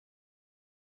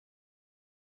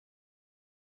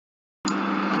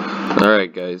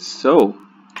Alright guys, so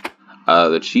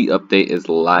the cheat update is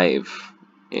live,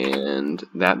 and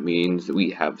that means that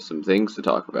we have some things to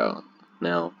talk about.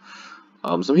 Now,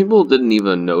 some people didn't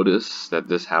even notice that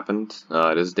this happened.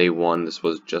 It is day one, this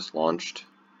was just launched.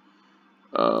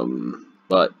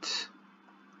 But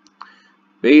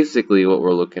basically what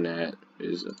we're looking at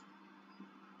is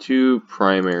two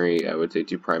primary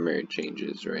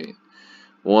changes, right?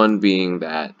 One being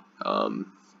that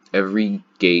every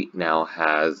gate now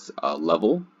has a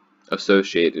level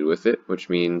associated with it, which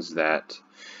means that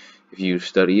if you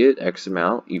study it X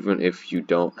amount, even if you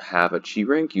don't have a cheat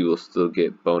rank, you will still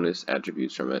get bonus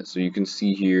attributes from it. So you can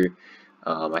see here,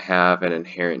 I have an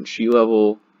inherent cheat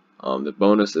level. The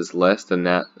bonus is less than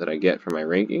that I get from my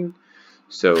ranking,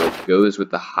 so it goes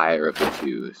with the higher of the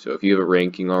two. So if you have a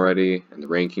ranking already, and the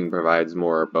ranking provides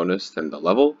more bonus than the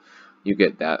level, you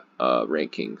get that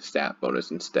ranking stat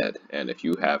bonus instead. And if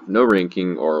you have no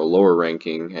ranking or a lower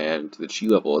ranking and the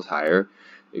cheat level is higher,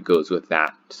 it goes with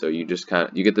that. So you just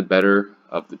you get the better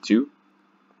of the two.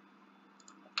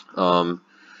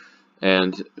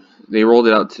 And they rolled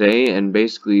it out today, and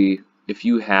basically if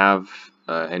you have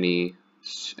any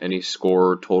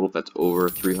score total that's over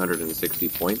 360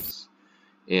 points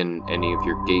in any of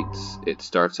your gates, it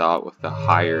starts out with the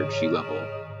higher cheat level,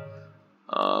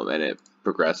 and it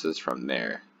progresses from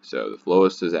there. So the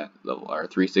lowest is at level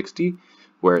 360,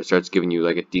 where it starts giving you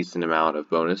like a decent amount of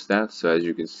bonus stats. So as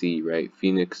you can see, right,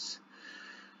 Phoenix,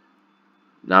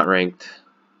 not ranked,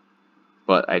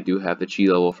 but I do have the cheat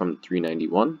level from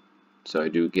 391, so I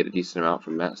do get a decent amount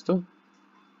from that still.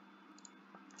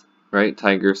 Right,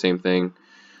 Tiger, same thing,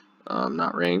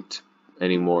 not ranked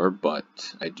anymore,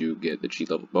 but I do get the cheat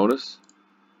level bonus,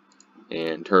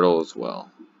 and Turtle as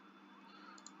well.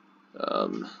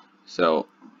 So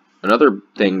another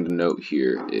thing to note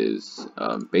here is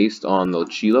based on the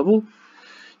cheat level,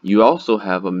 you also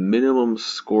have a minimum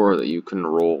score that you can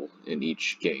roll in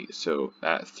each gate. So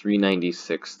at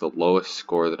 396, the lowest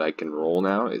score that I can roll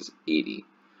now is 80.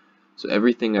 So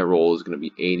everything I roll is going to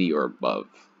be 80 or above,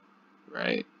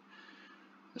 right?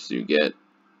 So you get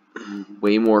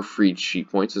way more free cheat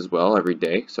points as well every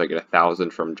day. So I get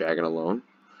 1,000 from Dragon alone.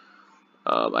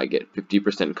 I get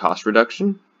 50% cost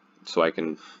reduction, so I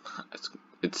can,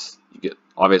 you get,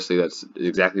 obviously that's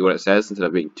exactly what it says. Instead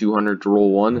of being 200 to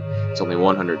roll one, it's only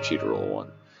 100 cheat to roll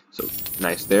one. So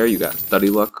nice there. You got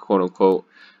study luck, quote unquote.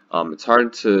 It's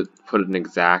hard to put an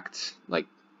exact like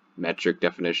metric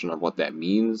definition of what that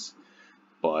means,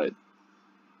 but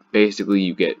basically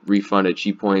you get refunded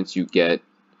cheat points. You get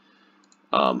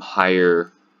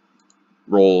higher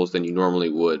rolls than you normally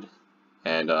would,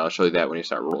 and I'll show you that when you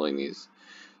start rolling these.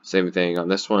 Same thing on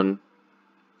this one.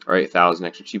 Alright, 1,000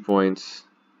 extra cheat points.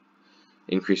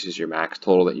 Increases your max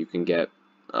total that you can get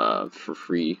for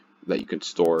free, that you can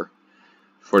store.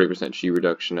 40% cheat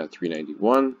reduction at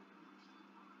 391.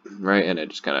 Right, and it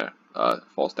just kind of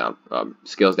falls down,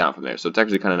 scales down from there. So it's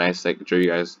actually kind of nice. I can show you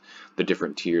guys the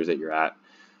different tiers that you're at.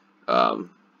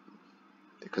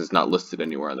 Because it's not listed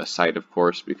anywhere on the site, of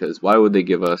course, because why would they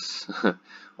give us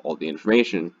all the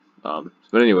information? But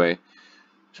anyway,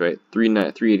 so right,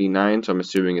 389, so I'm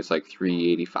assuming it's like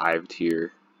 385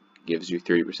 tier, gives you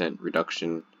 30%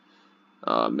 reduction,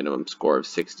 minimum score of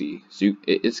 60. So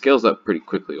it scales up pretty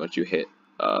quickly once you hit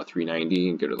 390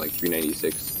 and go to like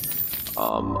 396.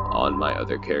 On my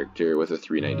other character with a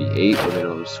 398, the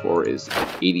minimum score is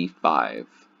 85.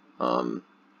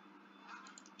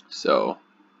 So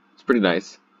it's pretty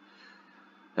nice.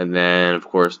 And then of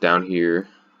course down here,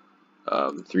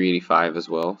 385 as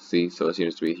well. See, so it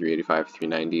seems to be 385,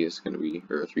 390 is going to be,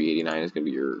 or 389 is going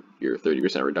to be your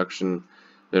 30% reduction,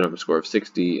 minimum score of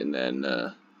 60, and then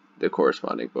the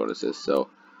corresponding bonuses. So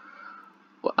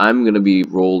what I'm going to be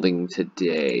rolling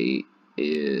today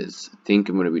is, I think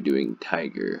I'm going to be doing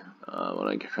Tiger. When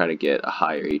I try to get a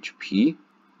higher HP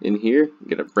in here,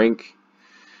 get a rank.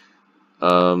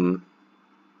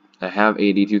 I have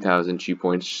 82,000 cheat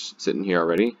points sitting here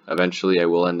already. Eventually I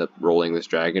will end up rolling this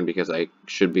dragon because I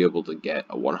should be able to get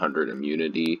a 100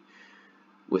 immunity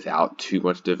without too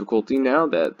much difficulty now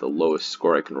that the lowest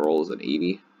score I can roll is an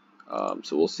 80.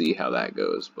 So we'll see how that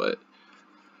goes. But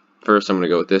first I'm going to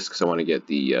go with this because I want to get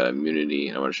the immunity,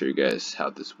 and I want to show you guys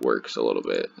how this works a little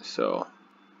bit. So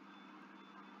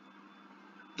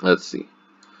let's see.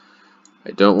 I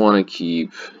don't want to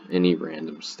keep any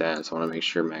random stats. I want to make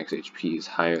sure max HP is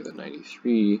higher than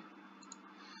 93.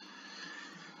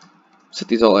 Set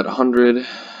these all at 100.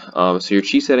 So your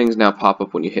cheat settings now pop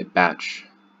up when you hit batch.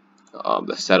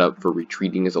 The setup for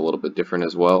retreating is a little bit different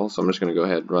as well. So I'm just going to go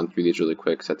ahead and run through these really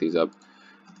quick, set these up,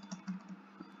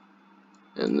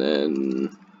 and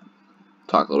then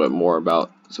talk a little bit more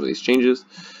about some of these changes.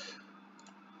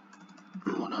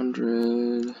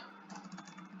 100.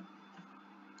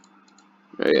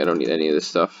 Alright, I don't need any of this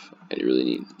stuff. I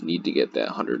really need to get that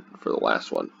 100 for the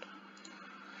last one.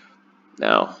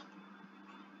 Now,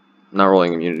 I'm not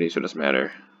rolling immunity, so it doesn't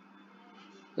matter.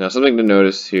 Now, something to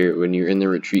notice here, when you're in the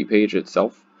retreat page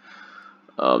itself,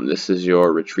 this is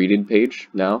your retreated page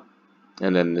now,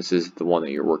 and then this is the one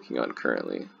that you're working on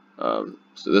currently.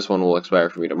 So this one will expire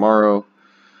for me tomorrow,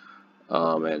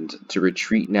 and to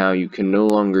retreat now, you can no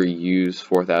longer use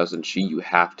 4,000 chi. You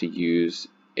have to use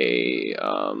a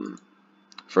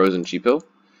frozen chi pill,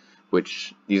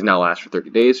 which these now last for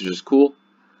 30 days, which is cool.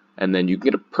 And then you can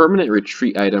get a permanent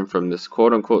retreat item from this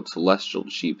quote-unquote celestial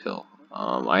chi pill.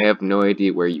 I have no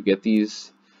idea where you get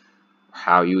these,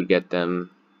 how you would get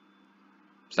them.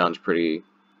 Sounds pretty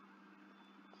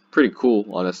cool,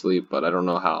 honestly, but I don't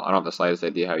know how. I don't have the slightest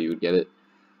idea how you would get it.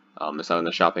 It's not in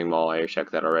the shopping mall. I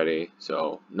checked that already,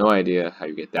 so no idea how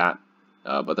you get that.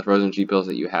 But the frozen chi pills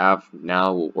that you have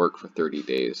now will work for 30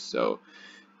 days. So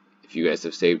if you guys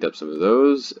have saved up some of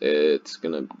those, it's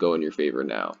gonna go in your favor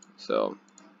now. So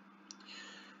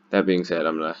that being said,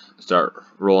 I'm gonna start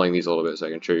rolling these a little bit so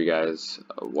I can show you guys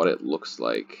what it looks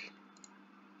like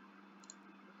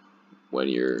when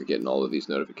you're getting all of these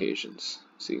notifications.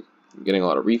 See, I'm getting a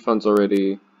lot of refunds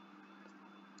already,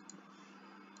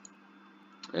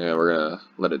 and we're gonna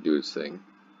let it do its thing.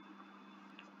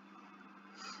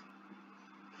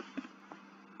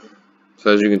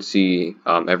 So as you can see,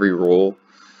 every roll,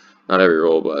 not every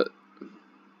roll, but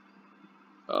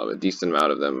a decent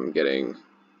amount of them, I'm getting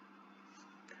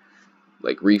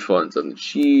like refunds on the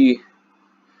chi,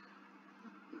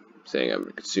 saying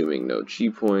I'm consuming no chi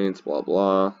points, blah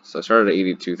blah. So I started at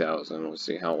 82,000. We'll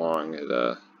see how long it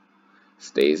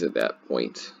stays at that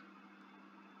point.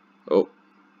 Oh,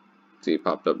 see, it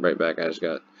popped up right back. I just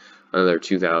got another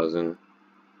 2,000.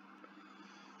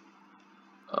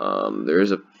 There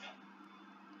is a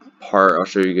part I'll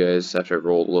show you guys after I've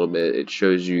rolled a little bit. It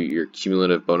shows you your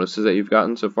cumulative bonuses that you've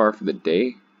gotten so far for the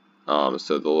day.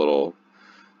 So the little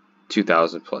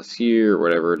 2,000 plus here, or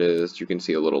whatever it is, you can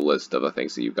see a little list of the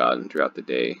things that you've gotten throughout the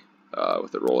day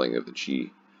with the rolling of the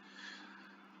chi.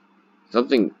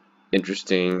 Something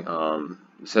interesting,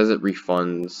 it says it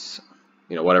refunds,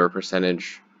 whatever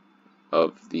percentage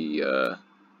of the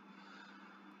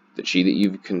chi that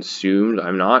you've consumed.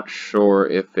 I'm not sure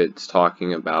if it's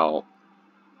talking about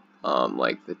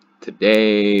like the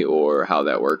today or how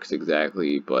that works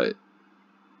exactly, but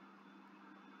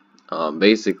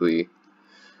basically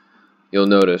you'll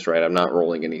notice, right, I'm not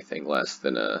rolling anything less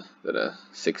than a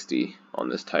 60 on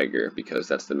this tiger because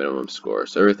that's the minimum score.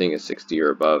 So everything is 60 or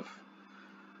above,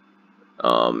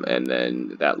 and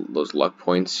then those luck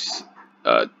points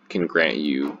can grant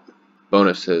you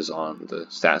bonuses on the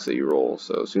stats that you roll.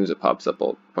 So as soon as it pops up,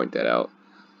 I'll point that out.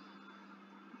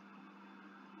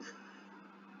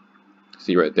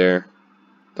 See right there,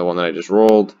 the one that I just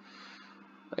rolled,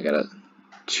 I got a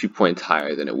 2 points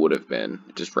higher than it would have been.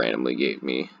 It just randomly gave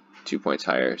me 2 points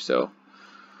higher, so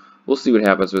we'll see what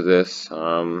happens with this.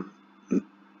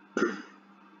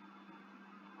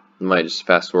 Might just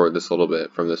fast forward this a little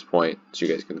bit from this point so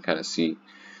you guys can kind of see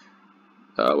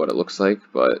what it looks like.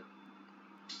 But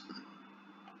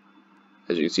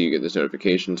as you can see, you get those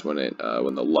notifications when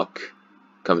the luck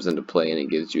comes into play, and it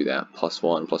gives you that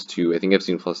 +1, +2. I think I've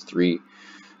seen +3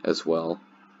 as well.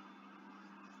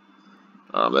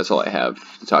 That's all I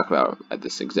have to talk about at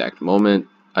this exact moment.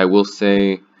 I will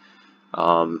say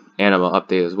Anima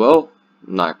update as well.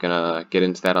 I'm not gonna get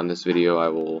into that on this video. I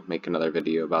will make another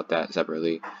video about that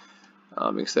separately,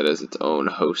 because that is its own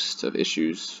host of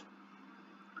issues.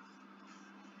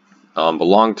 But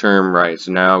long term, right,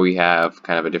 so now we have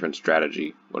kind of a different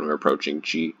strategy when we're approaching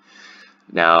chi.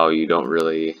 Now you don't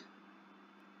really,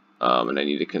 and I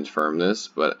need to confirm this,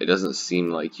 but it doesn't seem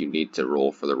like you need to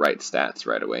roll for the right stats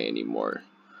right away anymore.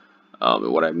 And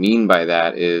what I mean by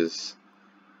that is,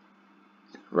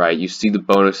 right, you see the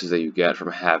bonuses that you get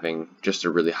from having just a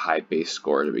really high base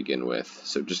score to begin with.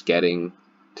 So just getting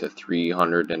to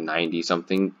 390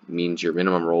 something means your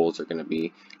minimum rolls are going to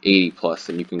be 80 plus,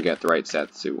 and you can get the right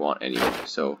stats you want anyway.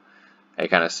 So it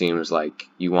kind of seems like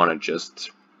you want to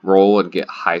just roll and get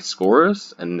high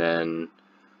scores, and then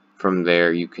from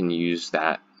there you can use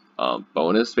that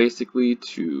bonus basically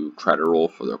to try to roll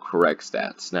for the correct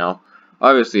stats. Now,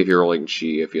 obviously, if you're rolling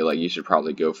chi, I feel like you should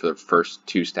probably go for the first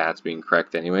 2 stats being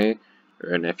correct anyway.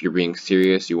 And if you're being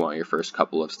serious, you want your first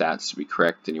couple of stats to be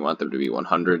correct, and you want them to be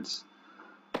 100s.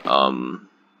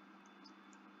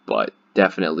 But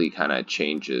definitely kind of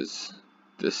changes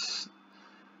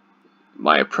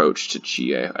my approach to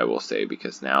chi, I will say,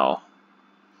 because now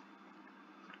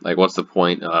Like, what's the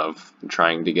point of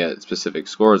trying to get specific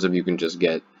scores if you can just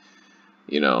get,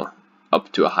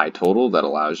 up to a high total that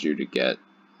allows you to get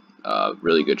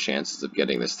really good chances of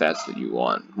getting the stats that you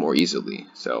want more easily.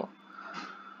 So,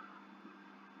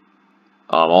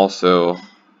 also,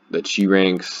 the chi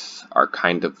ranks are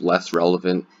kind of less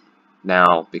relevant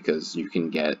now because you can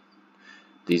get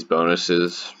these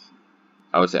bonuses.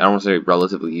 I don't want to say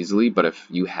relatively easily, but if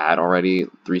you had already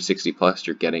 360 plus,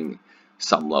 you're getting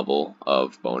some level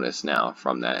of bonus now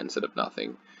from that instead of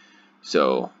nothing.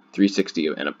 So 360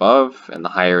 and above, and the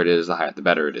higher it is, the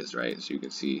better it is, right? So you can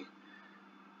see,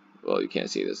 well, you can't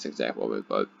see this exact moment,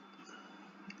 but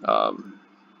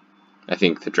I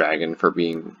think the dragon, for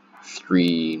being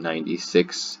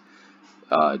 396,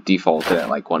 defaulted at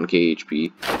like 1k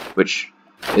HP, which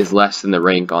is less than the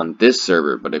rank on this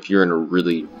server. But if you're in a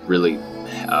really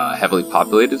heavily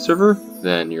populated server,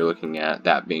 then you're looking at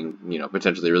that being,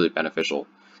 potentially really beneficial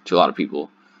to a lot of people.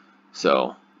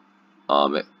 So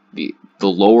the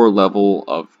lower level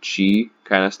of chi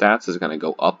kind of stats is going to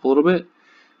go up a little bit,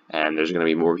 and there's going to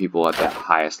be more people at that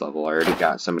highest level. I already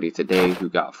got somebody today who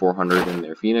got 400 in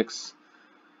their Phoenix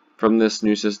from this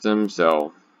new system.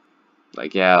 So,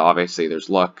 like, yeah, obviously there's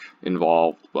luck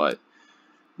involved, but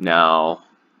now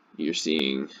you're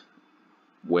seeing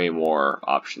way more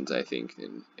options, I think,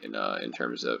 in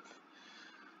terms of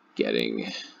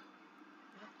getting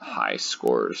high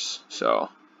scores. So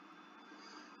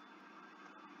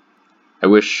I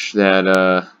wish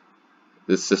that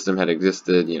this system had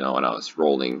existed, when I was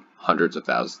rolling hundreds of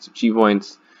thousands of chi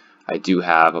points. I do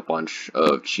have a bunch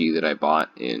of chi that I bought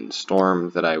in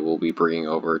Storm that I will be bringing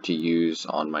over to use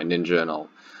on my ninja, and I'll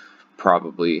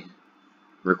probably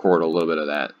record a little bit of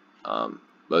that.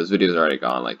 But this video's already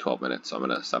gone like 12 minutes, so I'm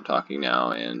going to stop talking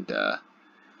now, and if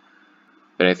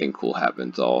anything cool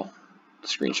happens, I'll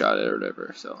screenshot it or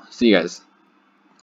whatever. So, see you guys.